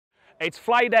It's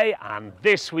FlyDay, and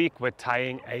this week we're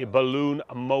tying a balloon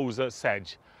Moser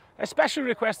sedge, especially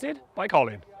requested by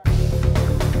Colin.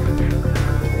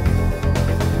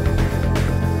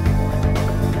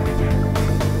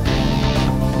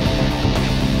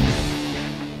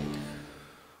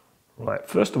 Right,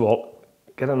 first of all,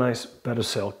 get a nice bed of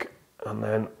silk, and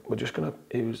then we're just going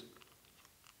to use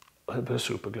a little bit of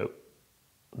super glue.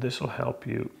 This will help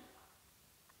you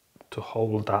to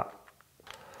hold that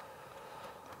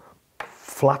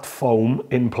flat foam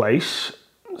in place.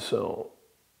 So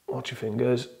watch your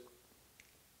fingers.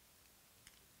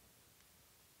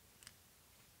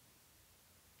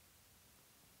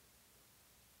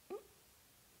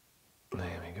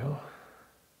 There we go.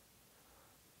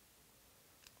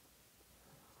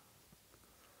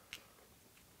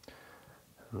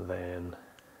 And then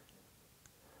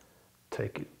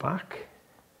take it back.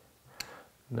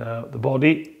 Now the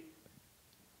body,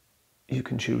 you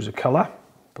can choose a colour,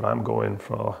 but I'm going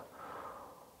for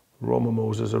Roman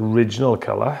Moser's original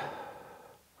colour,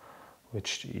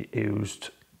 which used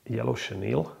yellow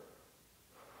chenille.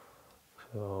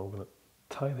 So I'm going to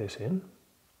tie this in.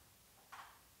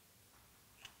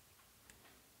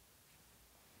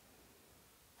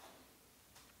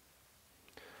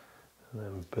 And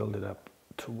then build it up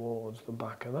towards the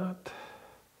back of that.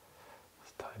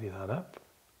 Let's tidy that up.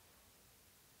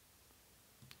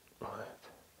 Right.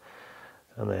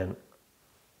 And then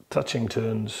touching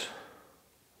turns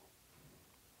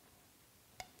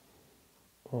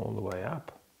all the way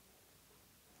up.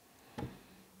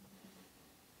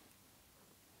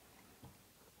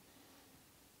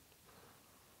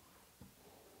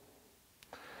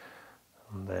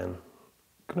 And then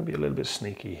going to be a little bit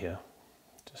sneaky here.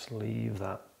 Just leave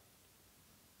that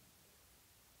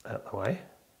out the way.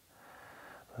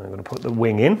 And I'm going to put the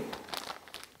wing in.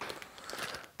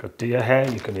 Got deer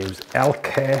hair, you can use elk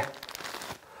hair.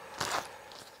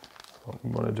 What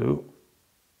you want to do,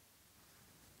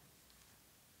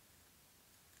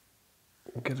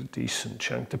 get a decent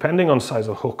chunk, depending on size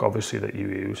of hook obviously that you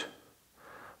use.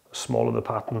 The smaller the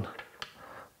pattern,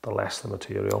 the less the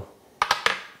material.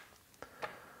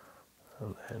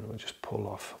 And then we'll just pull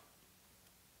off.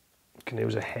 You can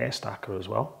use a hair stacker as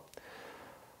well.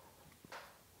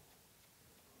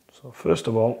 So first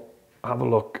of all, have a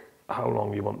look how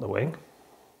long you want the wing.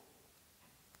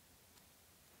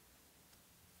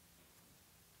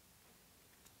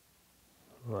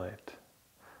 Right,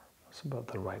 that's about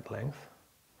the right length.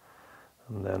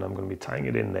 And then I'm going to be tying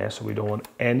it in there, so we don't want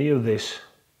any of this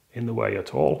in the way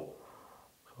at all.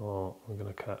 So we're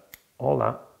going to cut all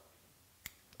that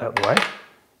out the way.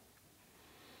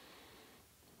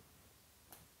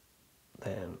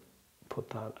 Then put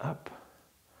that up.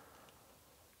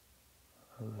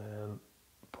 And then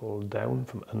pull down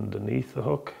from underneath the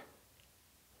hook.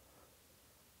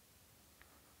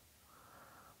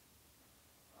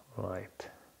 Right.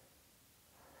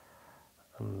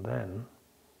 And then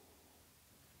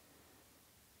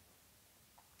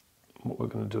what we're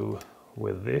going to do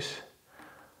with this,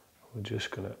 we're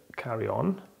just going to carry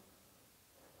on.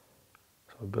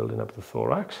 So we're building up the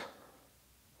thorax.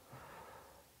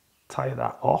 Tie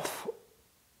that off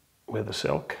with the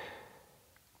silk.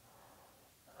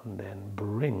 And then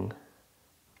bring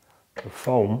the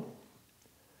foam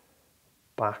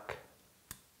back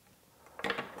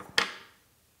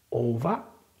over,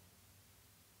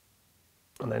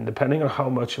 and then depending on how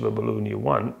much of a balloon you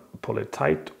want, pull it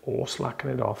tight or slacken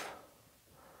it off.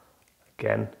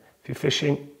 Again, if you're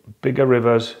fishing bigger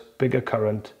rivers, bigger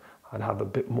current, I'd have a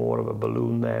bit more of a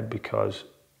balloon there because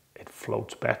it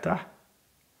floats better.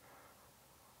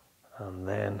 And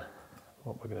then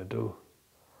what we're going to do,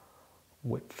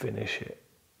 whip finish it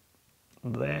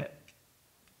there.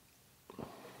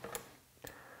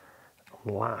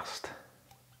 Last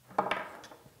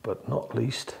but not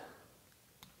least,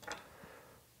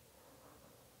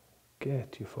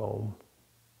 get your foam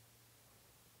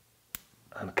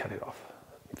and cut it off.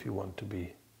 If you want to be,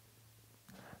 you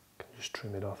can just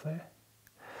trim it off there.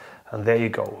 And there you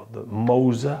go, the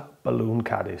Moser balloon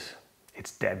caddis.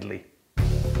 It's deadly.